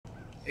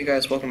Hey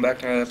guys, welcome back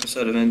to another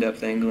episode of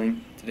In-Depth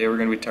Angling. Today we're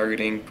going to be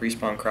targeting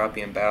Prespawn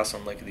Crappie and bass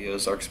on Lake of the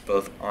Ozarks,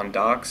 both on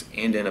docks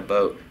and in a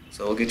boat.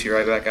 So we'll get you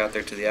right back out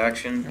there to the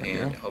action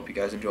and hope you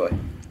guys enjoy.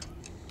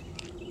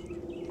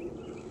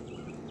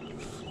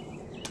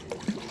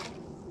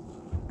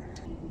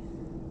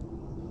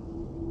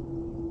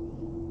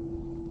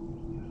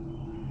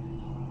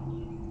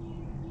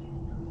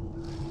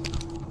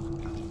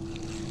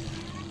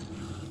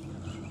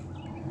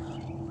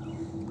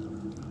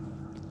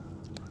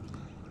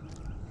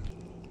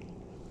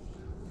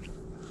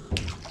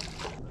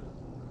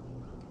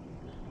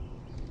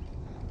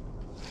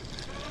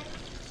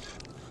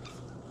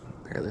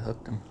 Barely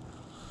hooked him.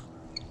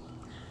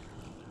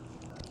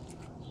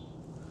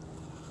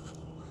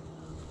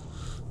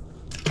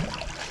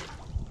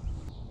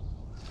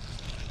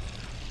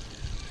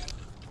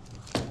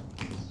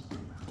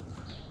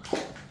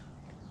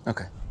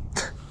 Okay.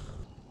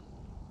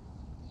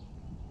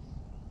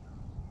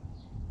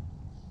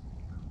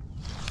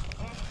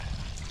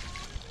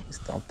 He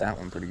stomped that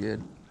one pretty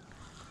good.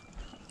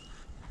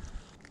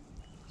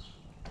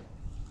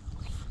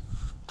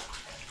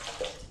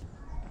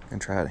 Gonna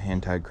try a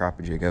hand-tied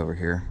crappie jig over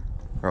here.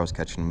 Where I was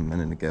catching him a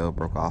minute ago,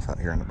 broke off out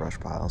here in the brush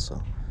pile, so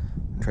I'm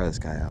gonna try this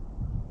guy out.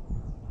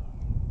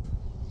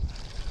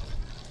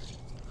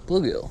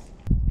 Bluegill.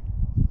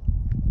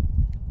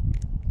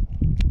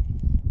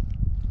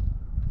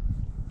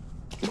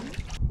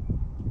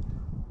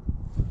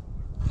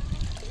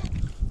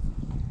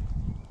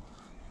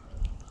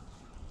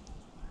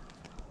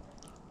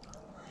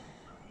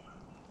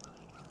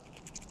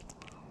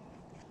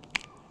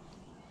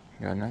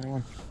 Got another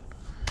one.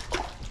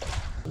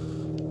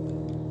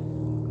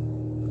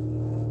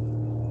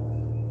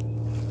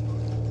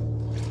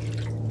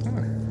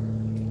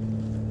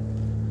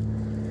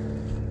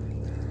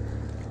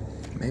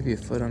 Maybe a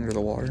foot under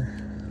the water.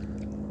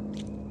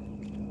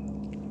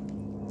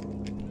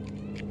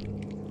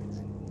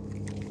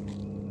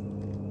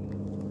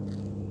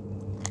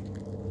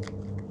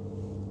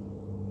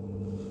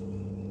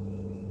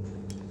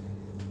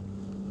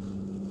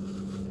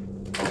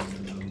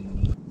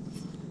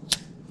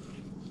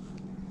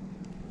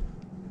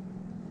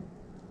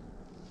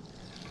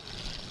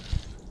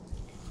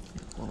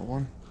 Little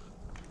one.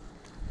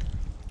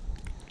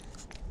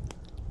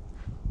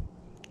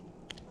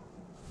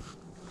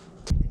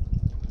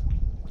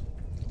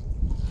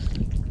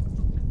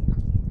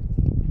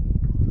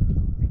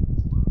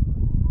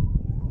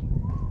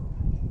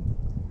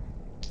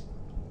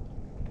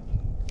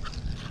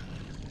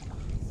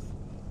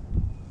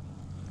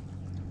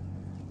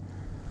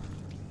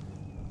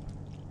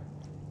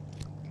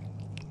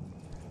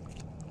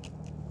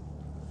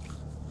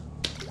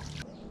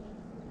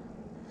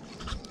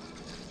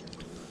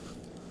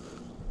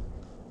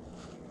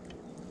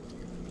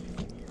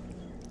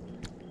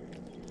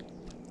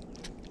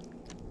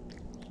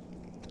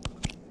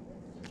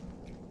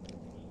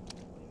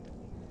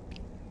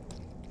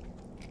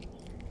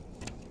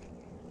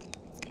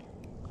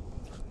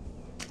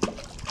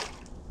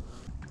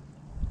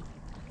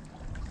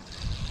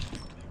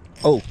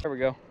 Oh, there we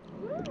go.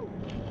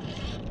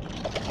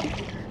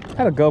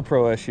 Had a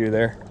GoPro issue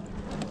there.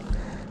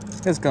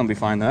 It's gonna be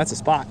fine though. That's a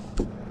spot.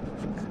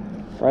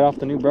 Right off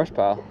the new brush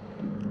pile.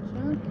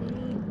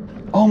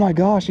 Chunky. Oh my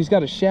gosh, he's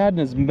got a shad in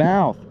his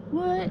mouth.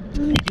 What?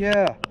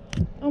 Yeah.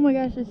 Oh my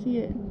gosh, I see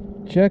it.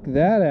 Check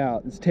that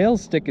out. His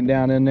tail's sticking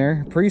down in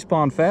there.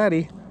 Pre-spawn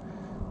fatty.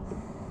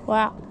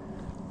 Wow.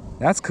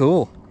 That's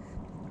cool.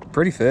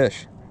 Pretty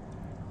fish.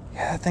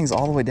 Yeah, that thing's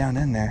all the way down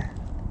in there.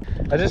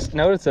 I just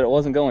noticed that it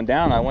wasn't going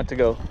down. I went to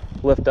go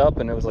lift up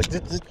and it was like,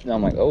 zzz, zzz. And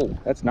I'm like, oh,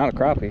 that's not a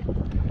crappie.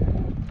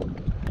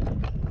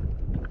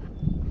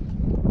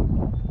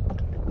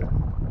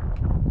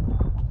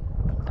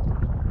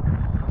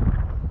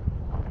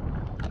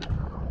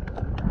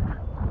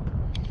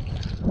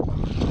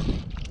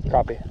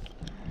 Crappie.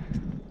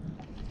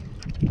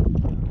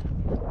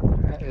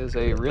 That is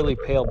a really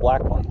pale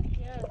black one.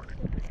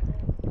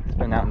 It's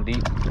been out in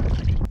deep.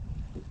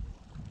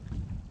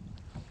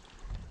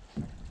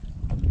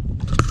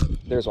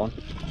 There's one.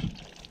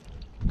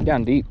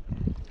 Down deep.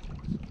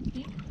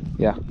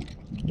 Yeah.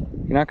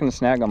 You're not gonna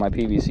snag on my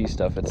PVC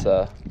stuff. It's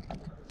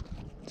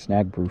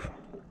snag proof.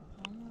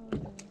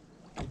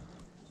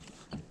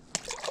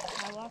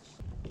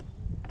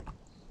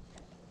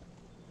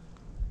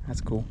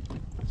 That's cool.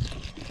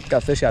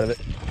 Got fish out of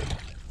it.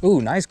 Ooh,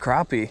 nice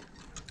crappie.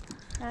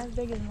 Not as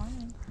big as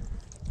mine.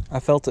 I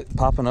felt it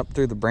popping up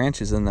through the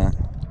branches in that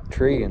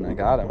tree and I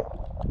got him.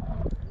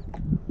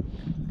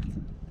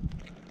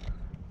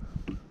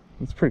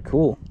 It's pretty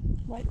cool.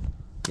 What?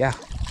 Yeah.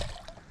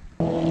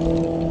 I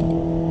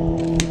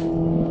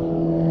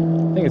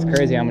think it's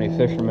crazy how many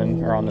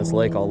fishermen are on this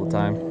lake all the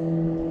time.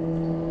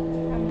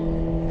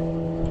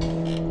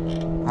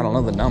 I don't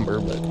know the number,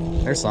 but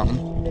there's something.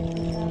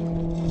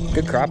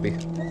 Good crappie.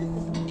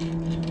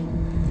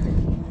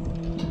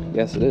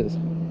 Yes, it is.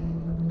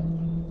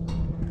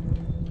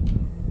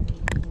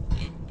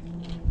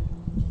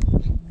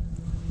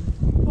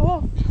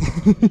 Oh.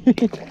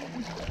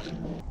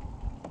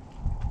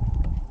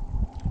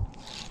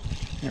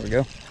 There we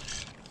go.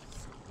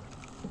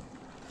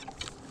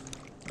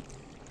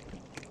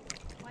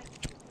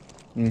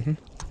 Mm-hmm.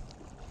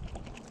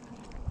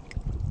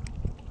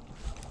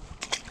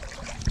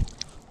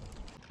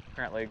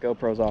 Apparently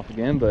GoPro's off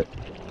again, but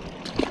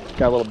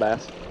got a little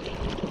bass.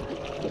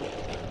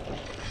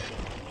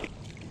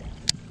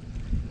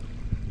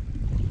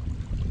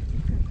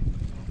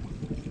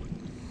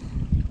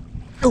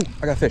 Oh,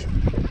 I got a fish.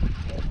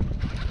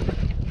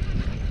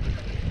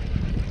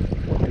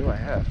 What do I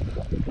have?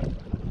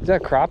 Is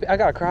that a crappie? I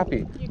got a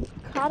crappie. You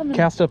caught him in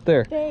Cast up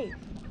there. face.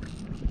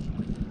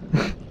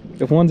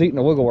 If one's eating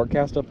a wiggle work,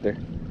 cast up there.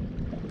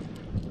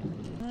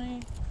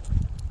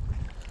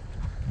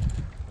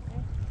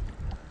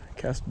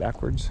 Cast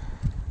backwards.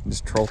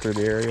 Just troll through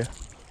the area.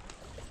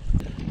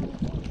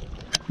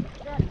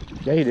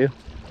 Yeah, you do.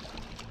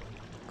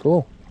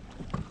 Cool.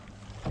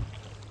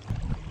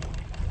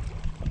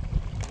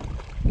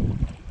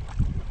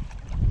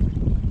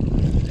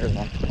 There's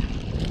one.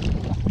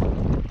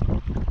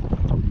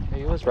 Hey,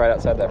 he was right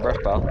outside that brush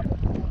pile.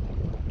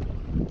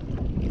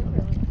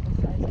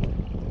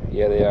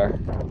 Yeah, they are.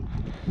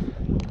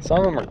 Some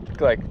of them are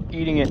like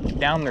eating it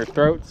down their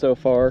throat so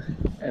far,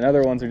 and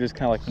other ones are just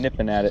kind of like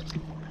nipping at it.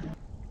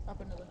 Up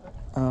into the hook.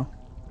 Oh.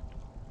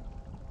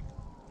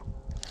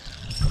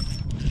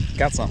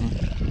 Got something.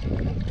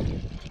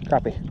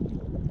 Crappie.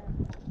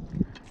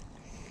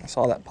 I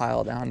saw that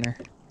pile down there.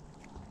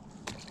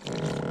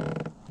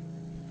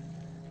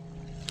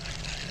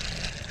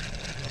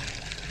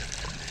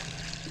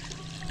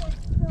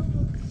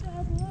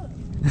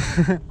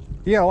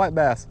 Yeah, white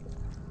bass.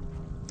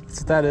 That's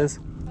what that is.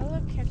 I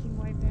love catching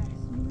white bass.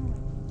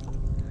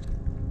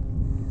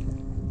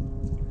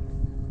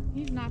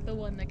 He's not the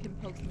one that can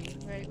poke me,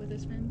 right, with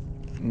his fins?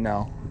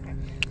 No. Okay.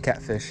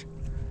 Catfish.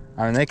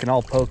 I mean, they can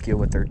all poke you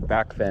with their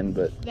back fin,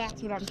 but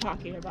That's what I'm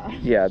talking about.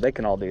 yeah, they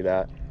can all do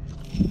that.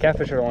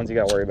 Catfish are the ones you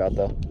gotta worry about,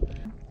 though.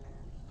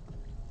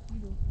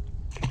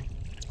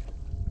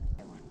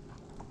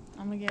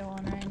 I'm gonna get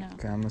one right now.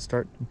 Okay, I'm gonna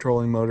start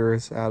trolling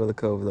motorists out of the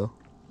cove, though.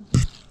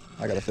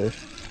 I got a fish.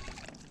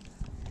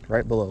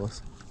 Right below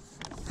us.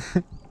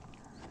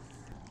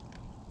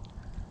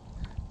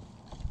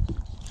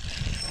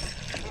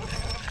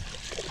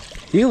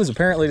 He was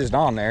apparently just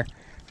on there.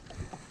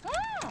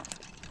 Ah!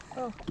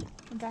 Oh,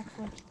 I'm back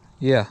for.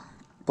 Yeah,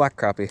 black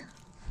crappie.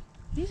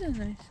 He's a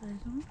nice size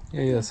one.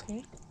 Yeah, he is.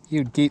 Okay.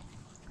 You'd keep.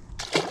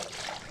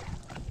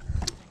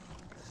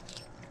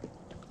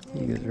 He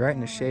is right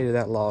in the shade of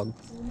that log.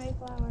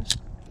 Mayflower.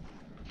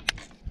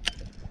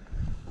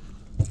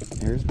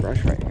 There's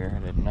brush right here.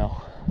 I didn't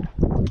know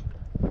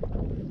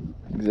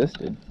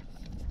existed.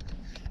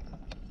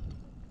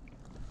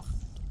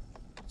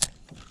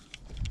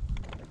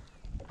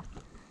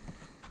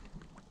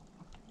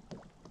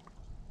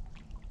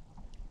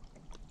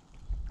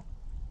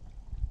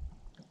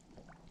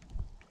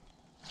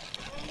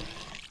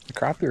 The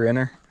crappie are in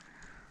her.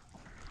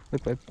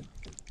 Look, babe.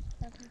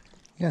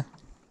 Yeah.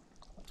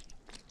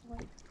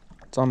 White,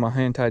 It's on my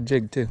hand-tied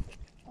jig too.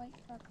 white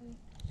crappie.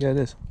 Yeah, it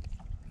is.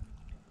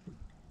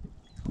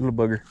 Little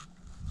booger.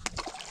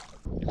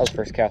 That was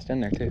first cast in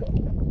there too.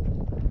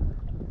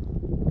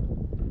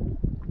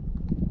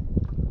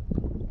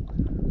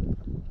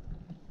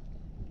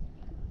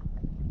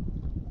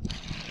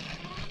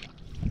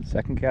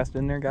 Second cast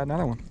in there, got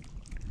another one.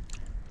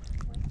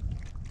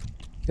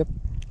 Yep.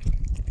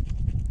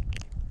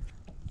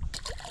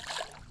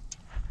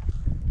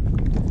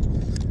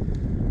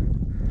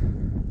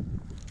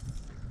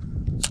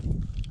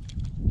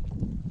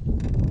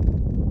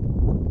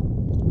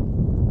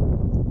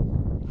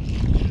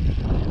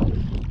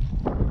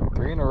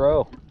 Three in a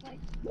row.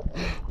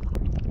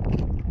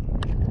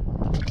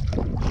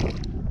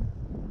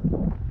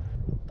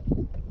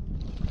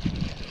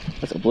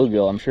 That's a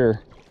bluegill, I'm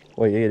sure.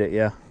 Well, you ate it,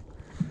 yeah.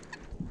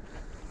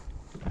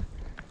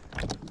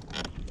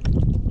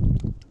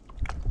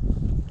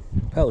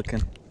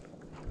 Pelican.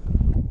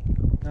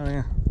 Oh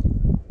yeah.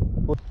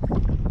 Ooh.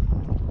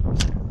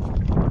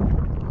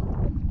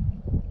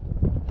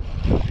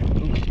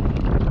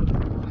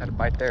 Had a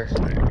bite there.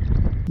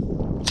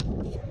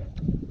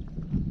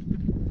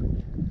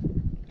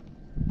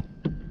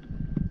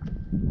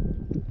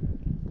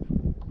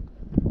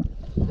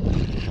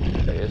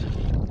 There he is.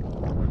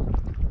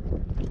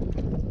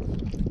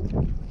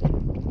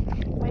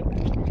 White.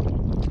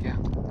 Yeah.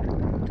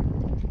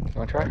 You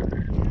wanna try?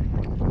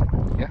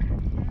 Yeah.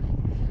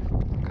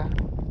 Okay.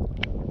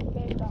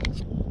 Big dog.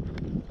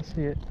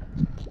 See it.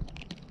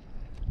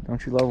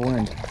 Don't you love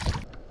wind?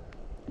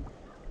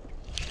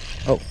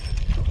 Oh.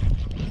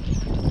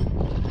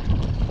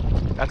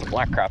 That's a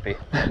black crappie.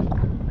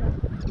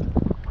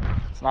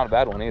 It's not a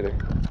bad one either.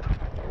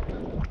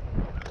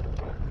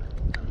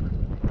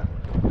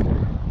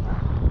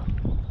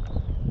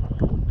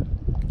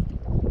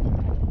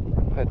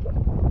 Go ahead.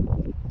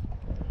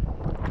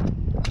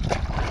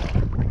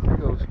 There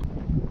he goes.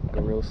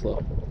 Go real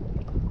slow.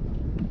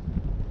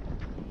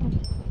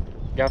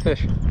 Got a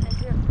fish.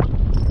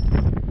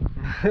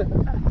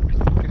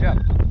 Good job.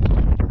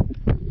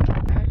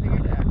 I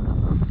figured it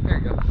out. There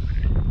you go.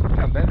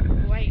 Not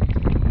bad. White.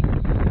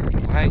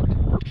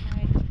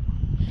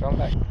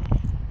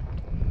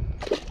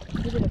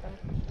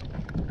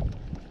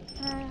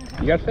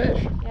 got a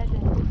fish. Yeah, I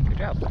did. Good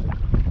job.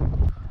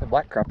 A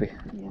black crappie.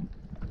 Yeah.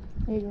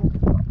 There you go.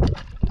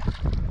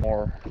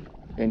 More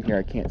in here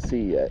I can't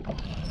see yet.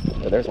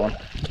 Oh, there's one.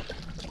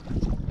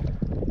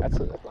 That's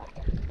a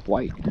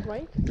white.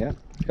 White? Yeah,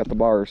 it's got the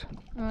bars.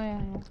 Oh, yeah,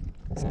 yeah.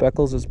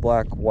 Speckles is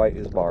black, white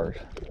is bars.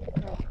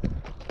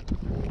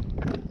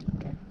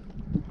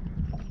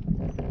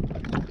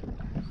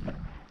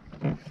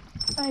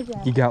 I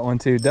got You got one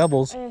too.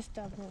 Doubles. It's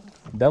double.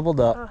 Doubled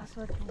up. Oh,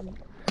 so tiny.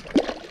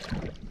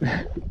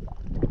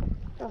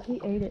 Oh,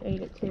 he ate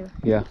it too.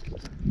 Yeah.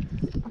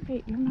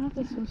 Okay, your mouth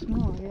is so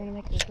small. You're gonna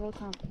make this real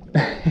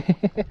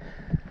complicated.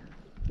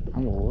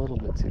 I'm a little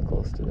bit too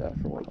close to that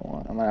for what I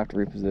want. I might have to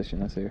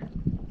reposition this here.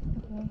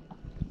 Okay.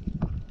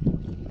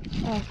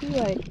 Oh, he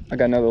like. I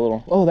got another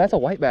little. Oh, that's a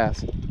white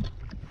bass.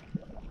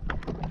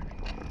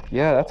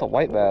 Yeah, that's a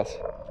white bass.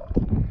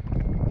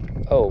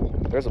 Oh,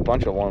 there's a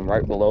bunch of them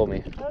right below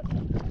me. Okay.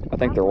 I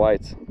think they're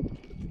whites.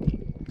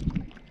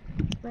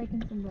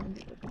 Breaking some bones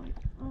at this point.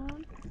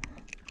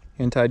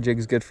 Hand-tied jig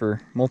is good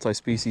for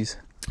multi-species.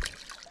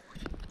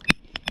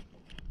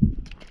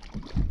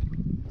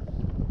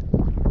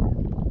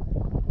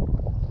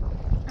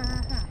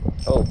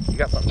 Oh, you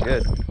got something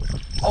good.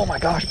 Oh my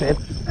gosh, babe.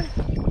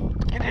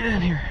 Get it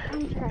in here.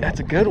 That's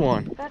a good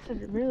one. That's a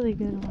really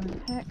good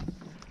one. Heck.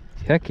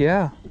 Heck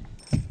yeah.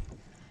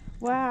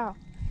 Wow.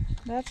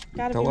 That's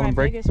gotta Don't be let my 'em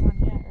break. biggest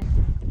one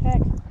yet.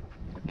 Heck.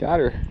 Got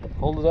her.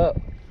 Hold it up.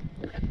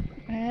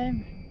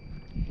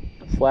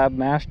 Slab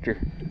master.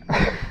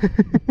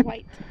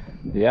 White.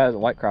 Yeah, it's a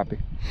white crappie.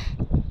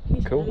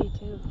 He's Cool. heavy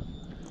too.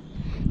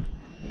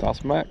 Toss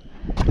him back.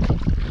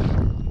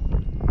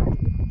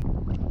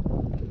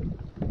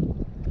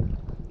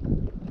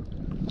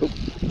 Oop,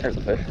 there's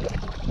a fish.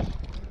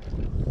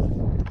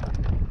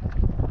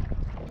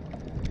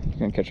 You're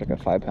gonna catch like a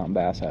 5-pound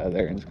bass out of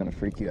there and it's gonna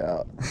freak you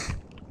out.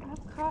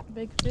 I've caught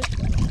big fish.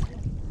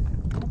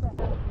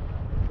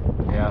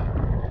 Yeah.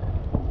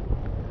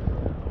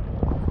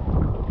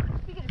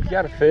 You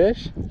got a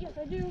fish? Yes,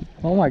 I do.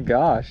 Oh my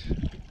gosh.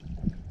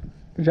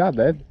 Good job,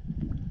 babe.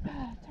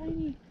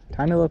 Tiny.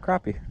 Tiny little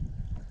crappie.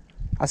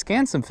 I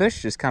scanned some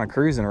fish just kind of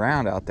cruising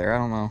around out there. I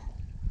don't know.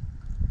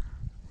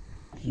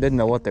 Didn't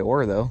know what they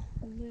were though.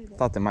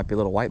 Thought they might be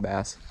little white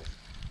bass.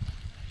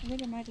 I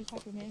think I might just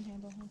have to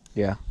manhandle him.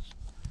 Yeah.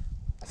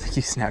 I think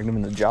you snagged him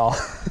in the jaw.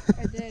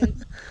 I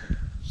did.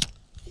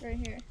 Right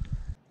here.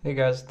 Hey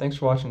guys, thanks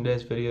for watching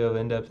today's video of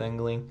in-depth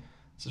angling.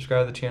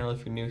 Subscribe to the channel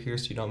if you're new here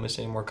so you don't miss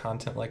any more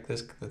content like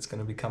this that's going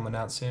to be coming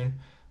out soon.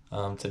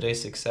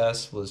 Today's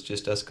success was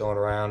just us going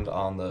around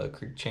on the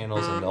creek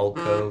channels and the old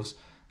coves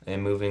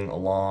and moving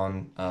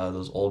along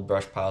those old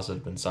brush piles that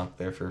have been sunk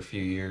there for a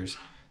few years.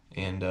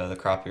 And the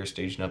crappie are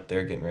staging up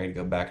there, getting ready to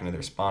go back into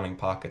their spawning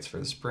pockets for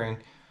the spring.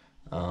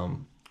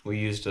 We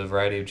used a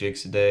variety of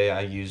jigs today.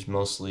 I used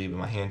mostly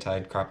my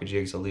hand-tied crappie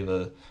jigs. I'll leave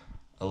a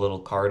little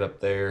card up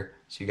there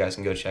so you guys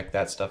can go check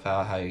that stuff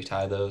out, how you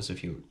tie those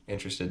if you're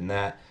interested in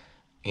that.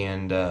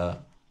 And,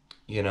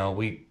 you know,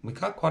 we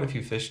caught quite a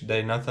few fish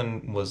today.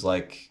 Nothing was,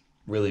 like,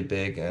 really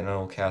big. I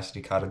know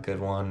Cassidy caught a good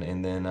one,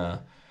 and then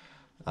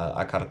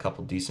I caught a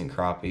couple decent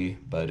crappie,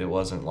 but it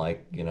wasn't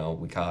like, you know,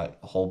 we caught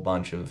a whole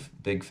bunch of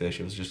big fish.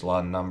 It was just a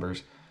lot of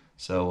numbers.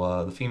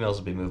 So the females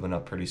will be moving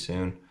up pretty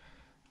soon.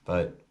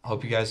 But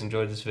hope you guys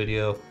enjoyed this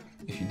video.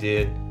 If you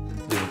did,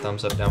 leave a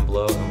thumbs up down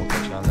below, and we'll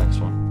catch you on the next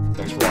one.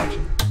 Thanks for watching.